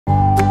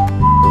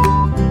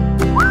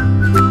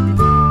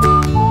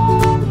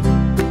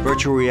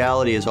Virtual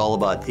reality is all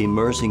about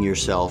immersing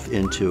yourself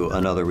into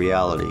another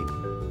reality.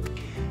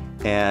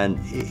 And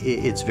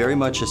it's very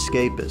much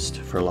escapist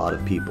for a lot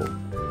of people.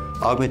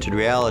 Augmented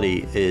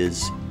reality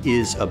is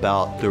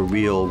about the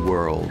real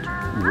world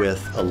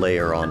with a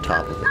layer on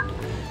top of it.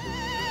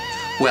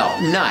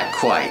 Well, not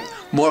quite.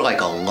 More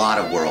like a lot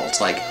of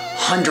worlds, like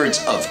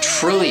hundreds of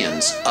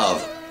trillions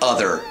of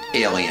other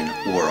alien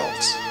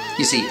worlds.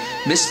 You see,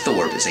 Miss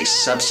Thorpe is a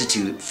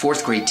substitute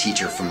 4th grade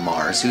teacher from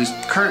Mars who's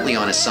currently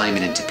on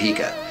assignment in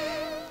Topeka.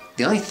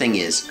 The only thing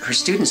is, her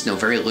students know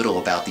very little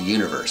about the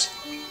universe.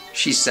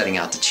 She's setting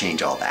out to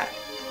change all that.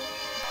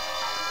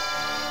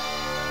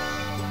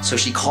 So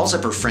she calls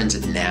up her friends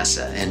at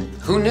NASA, and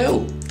who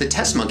knew? The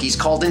test monkeys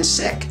called in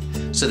sick.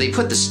 So they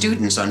put the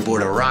students on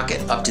board a rocket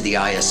up to the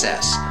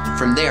ISS.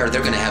 From there,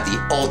 they're going to have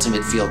the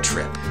ultimate field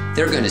trip.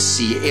 They're going to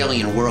see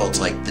alien worlds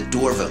like the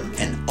Dorvum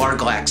and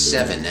Arglax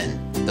 7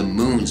 and the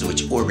moons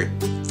which orbit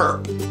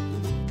Ferp.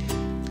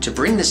 To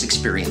bring this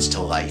experience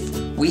to life,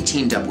 we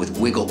teamed up with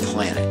Wiggle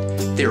Planet.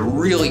 Their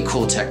really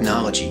cool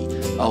technology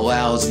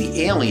allows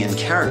the alien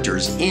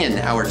characters in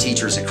Our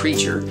Teacher's a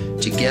Creature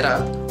to get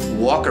up,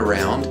 walk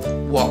around,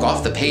 walk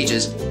off the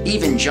pages,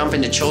 even jump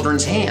into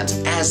children's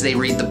hands as they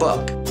read the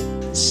book.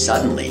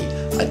 Suddenly,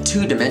 a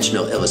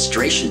two-dimensional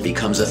illustration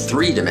becomes a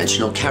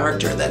three-dimensional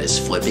character that is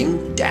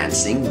flipping,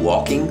 dancing,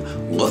 walking,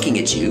 looking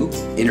at you,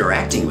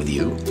 interacting with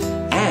you,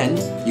 and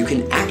you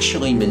can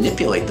actually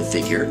manipulate the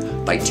figure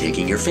by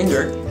taking your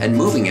finger and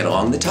moving it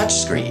along the touch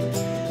screen.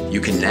 You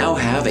can now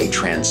have a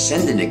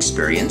transcendent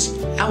experience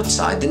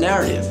outside the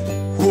narrative.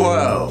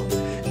 Whoa!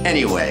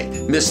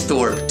 Anyway, Miss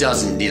Thorpe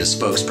doesn't need a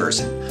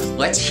spokesperson.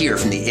 Let's hear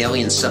from the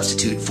alien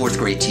substitute 4th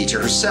grade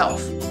teacher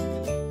herself.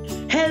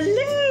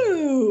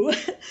 Hello!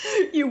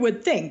 You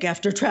would think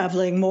after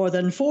traveling more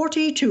than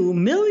 42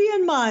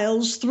 million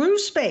miles through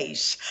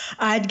space,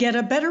 I'd get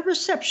a better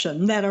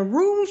reception than a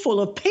room full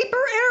of paper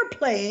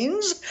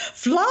airplanes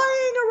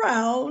flying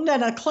around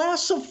and a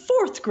class of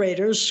 4th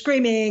graders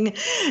screaming,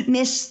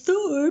 "Miss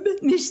Thorpe,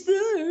 Miss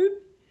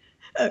Thorpe,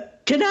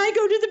 can I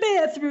go to the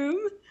bathroom?"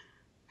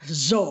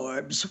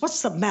 Zorbs,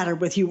 what's the matter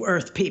with you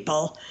Earth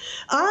people?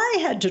 I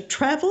had to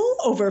travel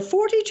over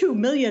 42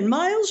 million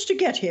miles to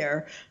get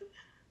here.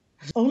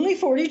 Only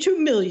 42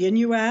 million,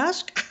 you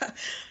ask?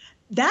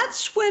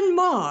 That's when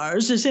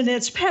Mars is in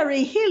its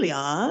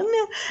perihelion,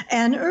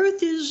 and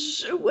Earth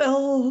is,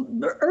 well,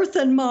 Earth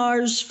and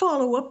Mars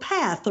follow a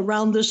path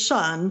around the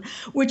sun,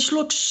 which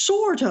looks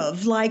sort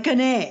of like an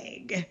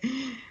egg.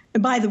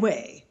 By the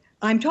way,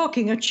 I'm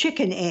talking a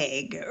chicken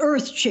egg,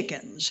 Earth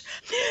chickens.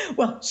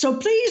 Well, so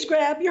please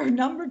grab your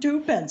number 2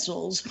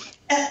 pencils.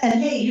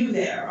 And hey, you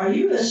there, are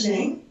you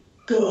listening?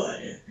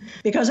 Good.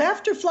 Because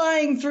after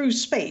flying through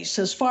space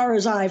as far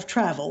as I've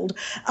traveled,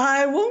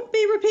 I won't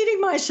be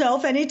repeating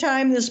myself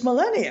anytime this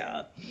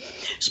millennia.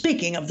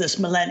 Speaking of this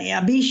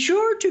millennia, be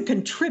sure to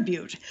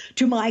contribute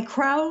to my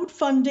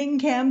crowdfunding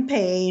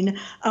campaign,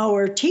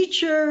 Our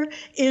Teacher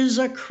is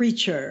a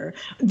Creature.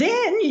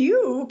 Then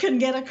you can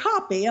get a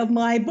copy of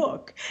my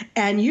book,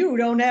 and you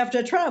don't have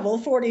to travel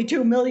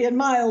 42 million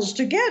miles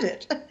to get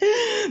it.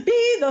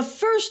 Be the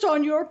first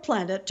on your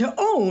planet to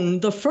own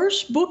the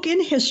first book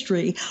in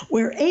history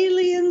where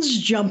aliens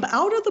jump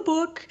out of the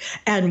book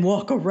and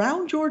walk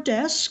around your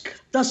desk,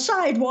 the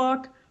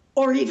sidewalk,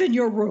 or even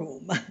your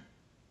room.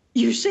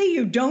 You say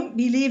you don't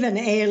believe in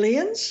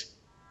aliens?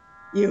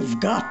 You've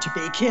got to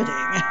be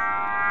kidding.